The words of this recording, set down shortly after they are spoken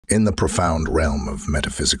In the profound realm of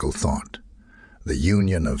metaphysical thought, the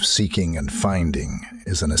union of seeking and finding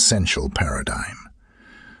is an essential paradigm.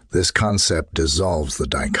 This concept dissolves the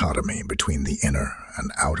dichotomy between the inner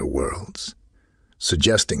and outer worlds,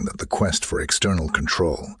 suggesting that the quest for external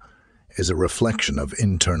control is a reflection of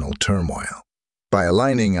internal turmoil. By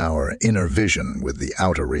aligning our inner vision with the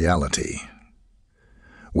outer reality,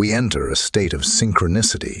 we enter a state of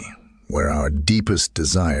synchronicity where our deepest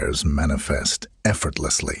desires manifest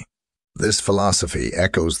effortlessly. This philosophy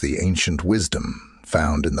echoes the ancient wisdom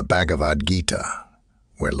found in the Bhagavad Gita,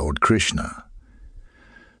 where Lord Krishna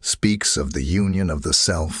speaks of the union of the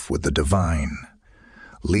self with the divine,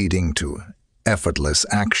 leading to effortless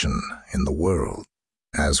action in the world.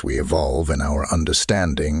 As we evolve in our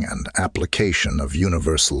understanding and application of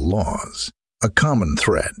universal laws, a common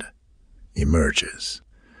thread emerges: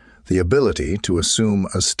 the ability to assume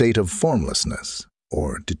a state of formlessness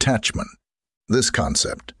or detachment. This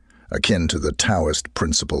concept, akin to the Taoist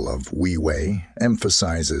principle of Wu Wei,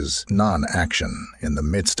 emphasizes non-action in the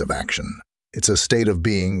midst of action. It's a state of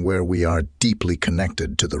being where we are deeply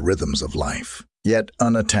connected to the rhythms of life, yet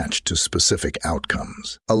unattached to specific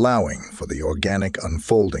outcomes, allowing for the organic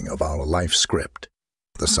unfolding of our life script.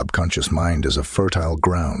 The subconscious mind is a fertile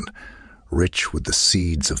ground, rich with the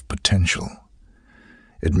seeds of potential.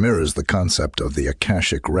 It mirrors the concept of the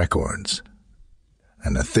Akashic records,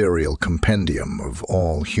 an ethereal compendium of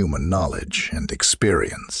all human knowledge and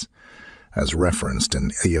experience, as referenced in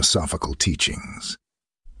theosophical teachings.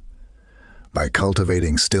 By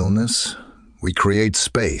cultivating stillness, we create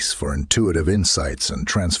space for intuitive insights and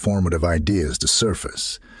transformative ideas to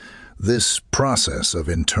surface. This process of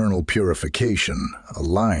internal purification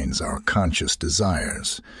aligns our conscious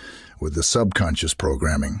desires with the subconscious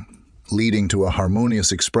programming, leading to a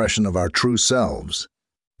harmonious expression of our true selves.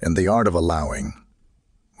 In the art of allowing,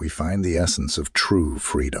 we find the essence of true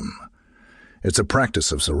freedom. It's a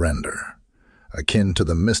practice of surrender, akin to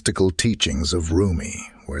the mystical teachings of Rumi,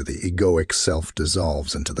 where the egoic self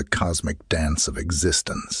dissolves into the cosmic dance of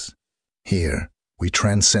existence. Here, we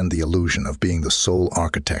transcend the illusion of being the sole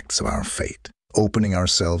architects of our fate, opening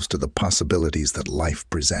ourselves to the possibilities that life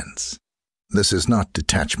presents. This is not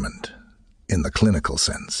detachment in the clinical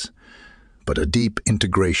sense, but a deep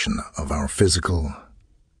integration of our physical,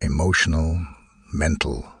 emotional,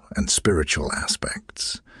 mental, and spiritual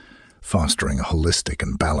aspects, fostering a holistic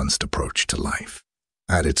and balanced approach to life.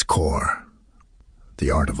 At its core,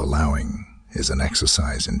 the art of allowing is an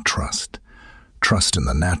exercise in trust in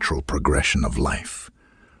the natural progression of life,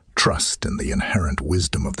 trust in the inherent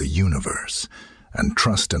wisdom of the universe, and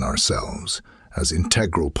trust in ourselves as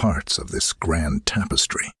integral parts of this grand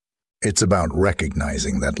tapestry. It's about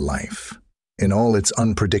recognizing that life, in all its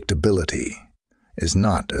unpredictability, is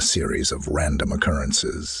not a series of random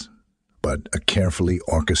occurrences, but a carefully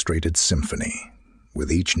orchestrated symphony,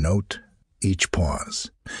 with each note, each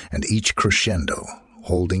pause, and each crescendo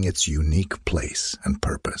holding its unique place and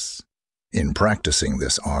purpose. In practicing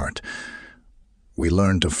this art, we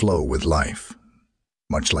learn to flow with life,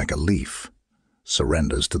 much like a leaf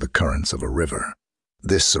surrenders to the currents of a river.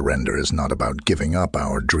 This surrender is not about giving up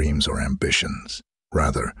our dreams or ambitions.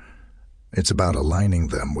 Rather, it's about aligning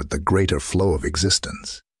them with the greater flow of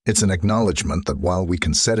existence. It's an acknowledgement that while we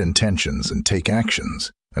can set intentions and take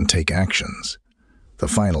actions, the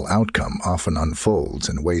final outcome often unfolds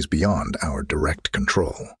in ways beyond our direct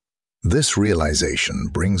control. This realization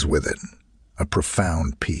brings with it a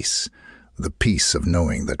profound peace, the peace of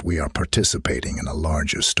knowing that we are participating in a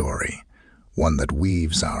larger story, one that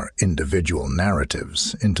weaves our individual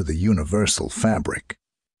narratives into the universal fabric.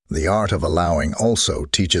 The art of allowing also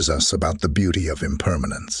teaches us about the beauty of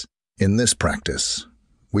impermanence. In this practice,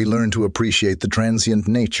 we learn to appreciate the transient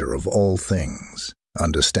nature of all things,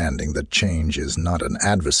 understanding that change is not an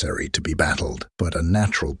adversary to be battled, but a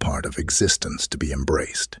natural part of existence to be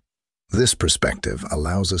embraced. This perspective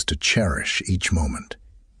allows us to cherish each moment,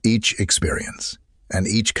 each experience, and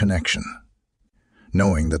each connection,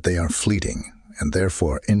 knowing that they are fleeting and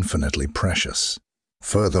therefore infinitely precious.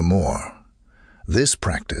 Furthermore, this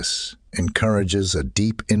practice encourages a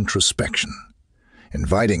deep introspection,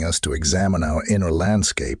 inviting us to examine our inner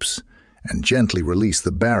landscapes and gently release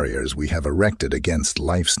the barriers we have erected against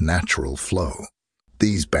life's natural flow.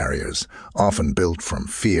 These barriers, often built from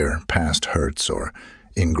fear, past hurts, or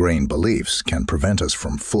ingrained beliefs, can prevent us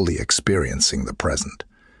from fully experiencing the present.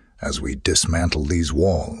 As we dismantle these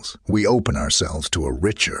walls, we open ourselves to a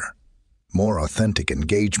richer, more authentic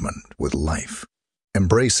engagement with life.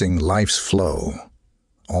 Embracing life's flow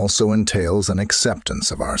also entails an acceptance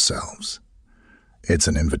of ourselves. It's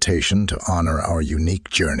an invitation to honor our unique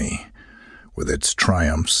journey, with its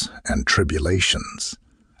triumphs and tribulations,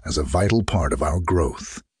 as a vital part of our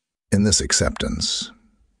growth. In this acceptance,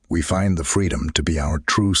 we find the freedom to be our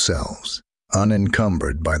true selves,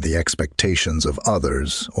 unencumbered by the expectations of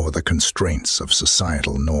others or the constraints of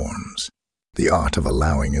societal norms. The art of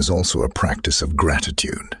allowing is also a practice of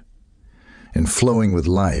gratitude. In flowing with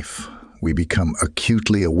life, we become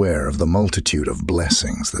acutely aware of the multitude of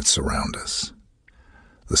blessings that surround us,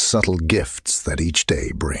 the subtle gifts that each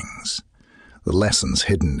day brings, the lessons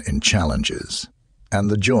hidden in challenges, and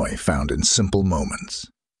the joy found in simple moments.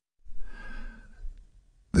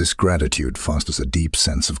 This gratitude fosters a deep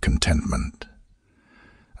sense of contentment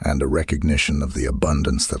and a recognition of the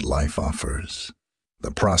abundance that life offers.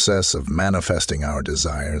 The process of manifesting our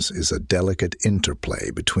desires is a delicate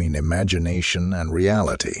interplay between imagination and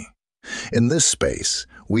reality. In this space,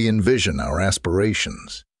 we envision our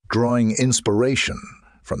aspirations, drawing inspiration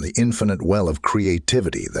from the infinite well of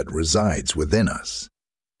creativity that resides within us.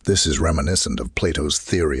 This is reminiscent of Plato's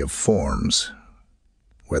theory of forms,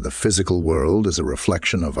 where the physical world is a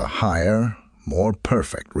reflection of a higher, more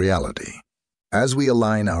perfect reality. As we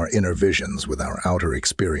align our inner visions with our outer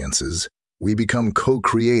experiences, we become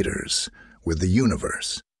co-creators with the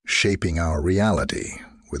universe, shaping our reality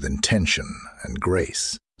with intention and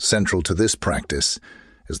grace. Central to this practice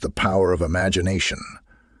is the power of imagination,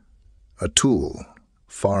 a tool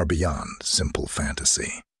far beyond simple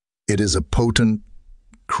fantasy. It is a potent,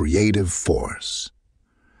 creative force,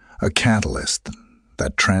 a catalyst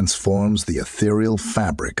that transforms the ethereal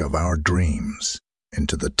fabric of our dreams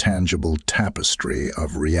into the tangible tapestry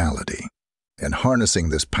of reality. In harnessing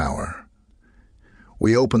this power,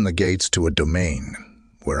 we open the gates to a domain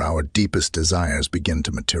where our deepest desires begin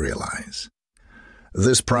to materialize.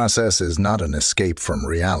 This process is not an escape from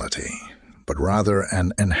reality, but rather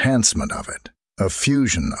an enhancement of it, a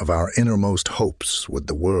fusion of our innermost hopes with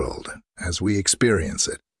the world as we experience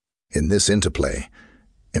it. In this interplay,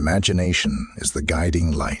 imagination is the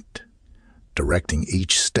guiding light, directing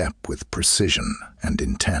each step with precision and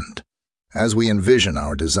intent. As we envision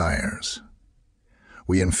our desires,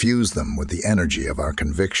 we infuse them with the energy of our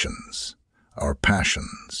convictions, our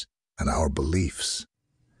passions, and our beliefs.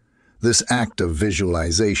 This act of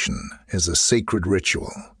visualization is a sacred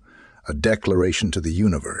ritual, a declaration to the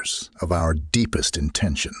universe of our deepest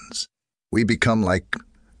intentions. We become like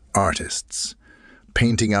artists,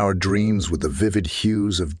 painting our dreams with the vivid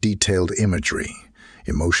hues of detailed imagery,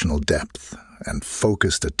 emotional depth, and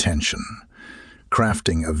focused attention,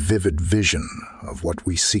 crafting a vivid vision of what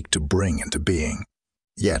we seek to bring into being.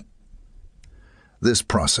 Yet, this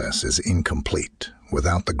process is incomplete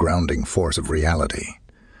without the grounding force of reality.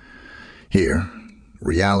 Here,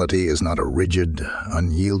 reality is not a rigid,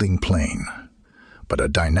 unyielding plane, but a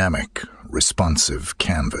dynamic, responsive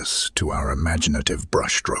canvas to our imaginative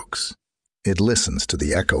brushstrokes. It listens to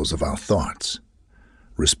the echoes of our thoughts,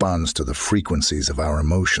 responds to the frequencies of our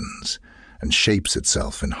emotions, and shapes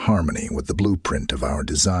itself in harmony with the blueprint of our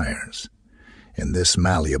desires. In this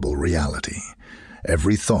malleable reality,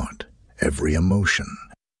 every thought, every emotion,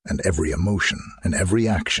 and every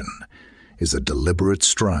action is a deliberate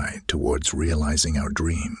stride towards realizing our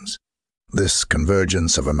dreams. This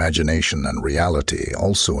convergence of imagination and reality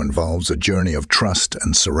also involves a journey of trust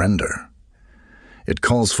and surrender. It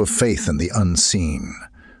calls for faith in the unseen,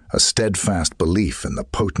 a steadfast belief in the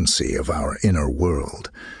potency of our inner world,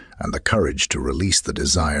 and the courage to release the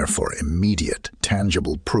desire for immediate,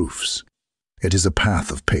 tangible proofs. It is a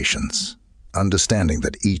path of patience, understanding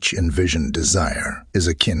that each envisioned desire is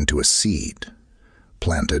akin to a seed,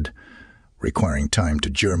 planted, requiring time to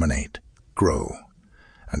germinate, grow,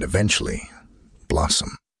 and eventually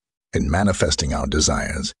blossom. In manifesting our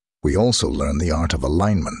desires, we also learn the art of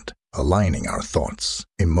alignment, aligning our thoughts,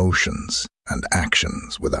 emotions, and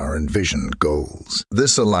actions with our envisioned goals.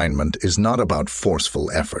 This alignment is not about forceful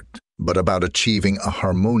effort, but about achieving a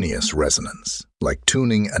harmonious resonance, like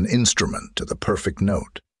tuning an instrument to the perfect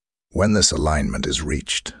note. When this alignment is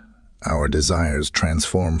reached, our desires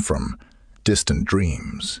transform from distant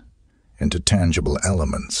dreams into tangible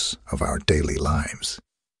elements of our daily lives.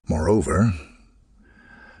 Moreover,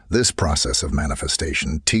 this process of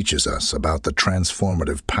manifestation teaches us about the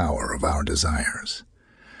transformative power of our desires.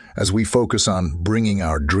 As we focus on bringing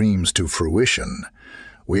our dreams to fruition,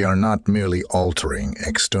 we are not merely altering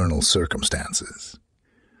external circumstances.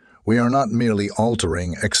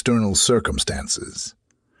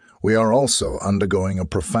 We are also undergoing a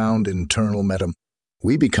profound internal metamorphosis.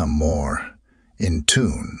 We become more in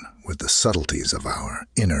tune with the subtleties of our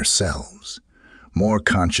inner selves, more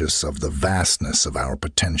conscious of the vastness of our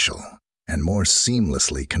potential, and more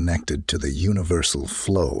seamlessly connected to the universal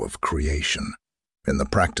flow of creation. In the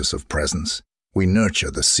practice of presence, we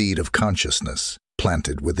nurture the seed of consciousness,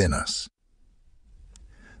 planted within us.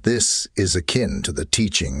 This is akin to the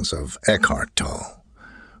teachings of Eckhart Tolle,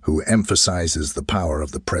 who emphasizes the power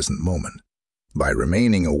of the present moment. By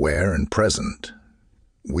remaining aware and present,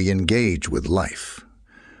 we engage with life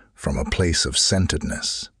from a place of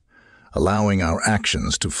centeredness, allowing our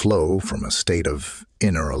actions to flow from a state of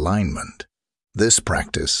inner alignment. This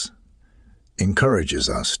practice encourages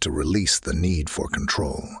us to release the need for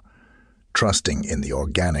control, trusting in the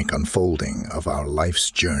organic unfolding of our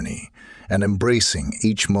life's journey and embracing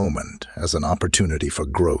each moment as an opportunity for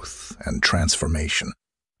growth and transformation.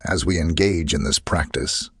 As we engage in this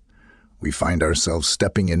practice, we find ourselves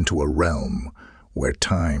stepping into a realm where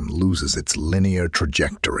time loses its linear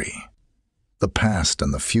trajectory. The past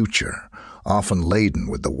and the future, often laden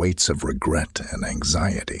with the weights of regret and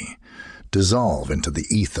anxiety, dissolve into the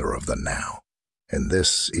ether of the now. In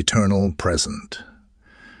this eternal present,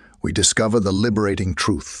 we discover the liberating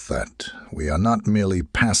truth that we are not merely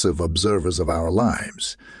passive observers of our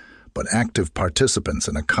lives, but active participants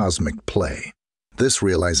in a cosmic play. This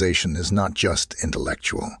realization is not just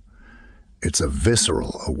intellectual. It's a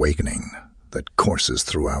visceral awakening that courses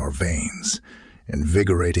through our veins,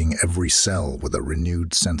 invigorating every cell with a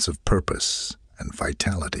renewed sense of purpose and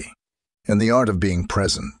vitality. In the art of being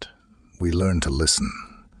present, we learn to listen,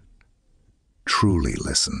 truly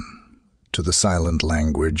listen, to the silent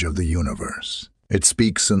language of the universe. It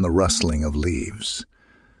speaks in the rustling of leaves,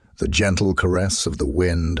 the gentle caress of the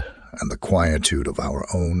wind, and the quietude of our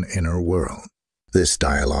own inner world. This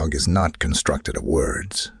dialogue is not constructed of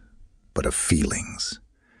words, but of feelings,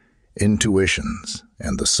 intuitions,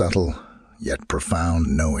 and the subtle yet profound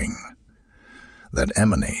knowing that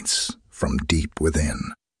emanates from deep within.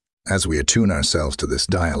 As we attune ourselves to this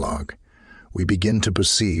dialogue, we begin to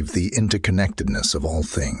perceive the interconnectedness of all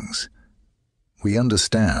things. We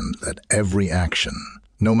understand that every action,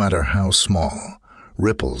 no matter how small,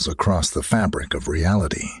 ripples across the fabric of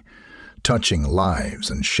reality, touching lives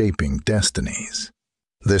and shaping destinies.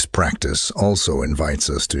 This practice also invites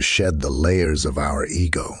us to shed the layers of our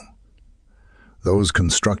ego, those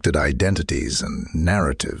constructed identities and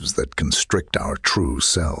narratives that constrict our true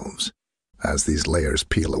selves. As these layers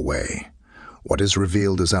peel away, what is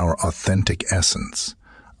revealed is our authentic essence,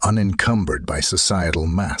 unencumbered by societal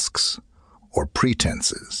masks or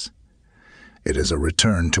pretenses. It is a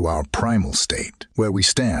return to our primal state, where we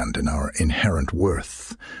stand in our inherent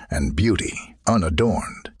worth and beauty,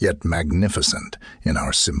 unadorned, yet magnificent in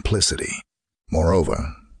our simplicity.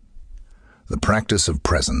 Moreover, the practice of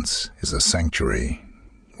presence is a sanctuary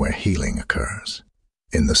where healing occurs.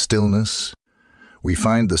 In the stillness, we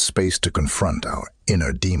find the space to confront our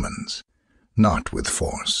inner demons, not with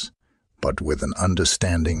force, but with an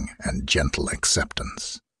understanding and gentle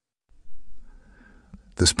acceptance.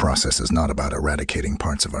 This process is not about eradicating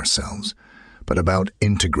parts of ourselves, but about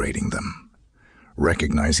integrating them,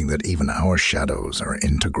 recognizing that even our shadows are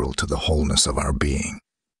integral to the wholeness of our being.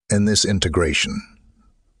 In this integration,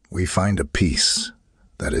 we find a peace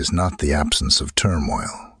that is not the absence of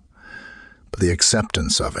turmoil, but the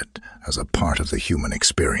acceptance of it as a part of the human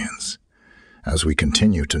experience. As we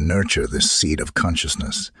continue to nurture this seed of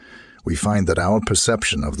consciousness, we find that our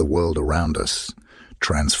perception of the world around us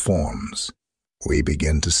transforms. We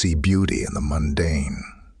begin to see beauty in the mundane,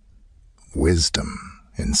 wisdom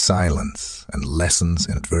in silence, and lessons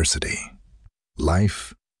in adversity.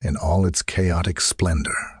 Life, in all its chaotic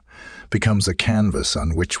splendor, becomes a canvas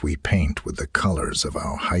on which we paint with the colors of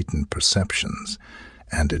our heightened perceptions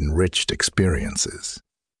and enriched experiences.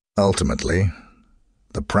 Ultimately,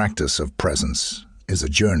 the practice of presence is a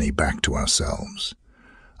journey back to ourselves,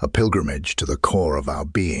 a pilgrimage to the core of our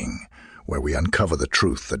being, where we uncover the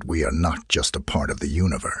truth that we are not just a part of the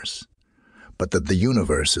universe, but that the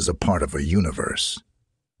universe is a part of a universe,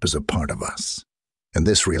 is a part of us. In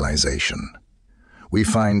this realization, we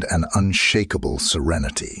find an unshakable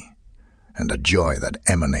serenity and a joy that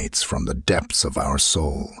emanates from the depths of our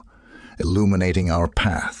soul, illuminating our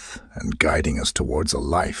path and guiding us towards a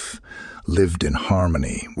life lived in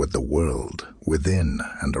harmony with the world within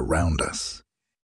and around us.